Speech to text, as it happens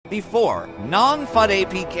Before, non-FUD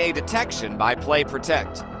APK detection by Play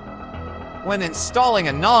Protect. When installing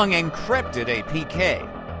a non-encrypted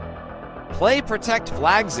APK, Play Protect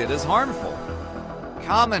flags it as harmful.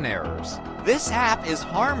 Common errors. This app is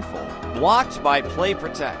harmful. Blocked by Play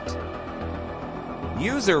Protect.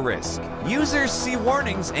 User risk. Users see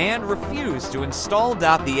warnings and refuse to install.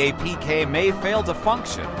 The APK may fail to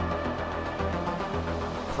function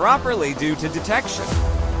properly due to detection.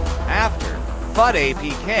 After FUD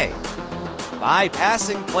APK,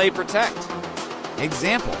 bypassing Play Protect.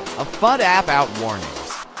 Example, a FUD app out warnings.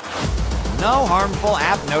 No harmful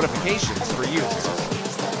app notifications for users.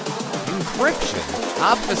 Encryption,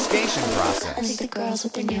 obfuscation process.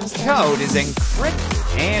 Code is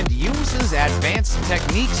encrypted and uses advanced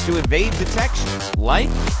techniques to evade detection, like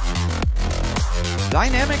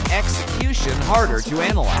dynamic execution, harder to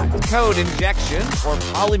analyze. Code injection or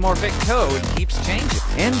polymorphic code keeps changing.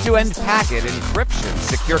 End-to-end packet encryption,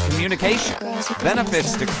 secure communication.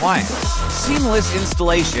 Benefits to clients, seamless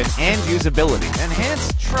installation and usability.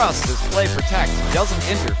 Enhanced trust as Play Protect doesn't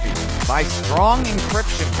interfere. By strong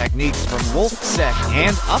encryption techniques from WolfSec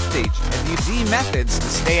and update WD methods to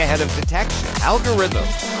stay ahead of detection.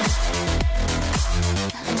 Algorithms.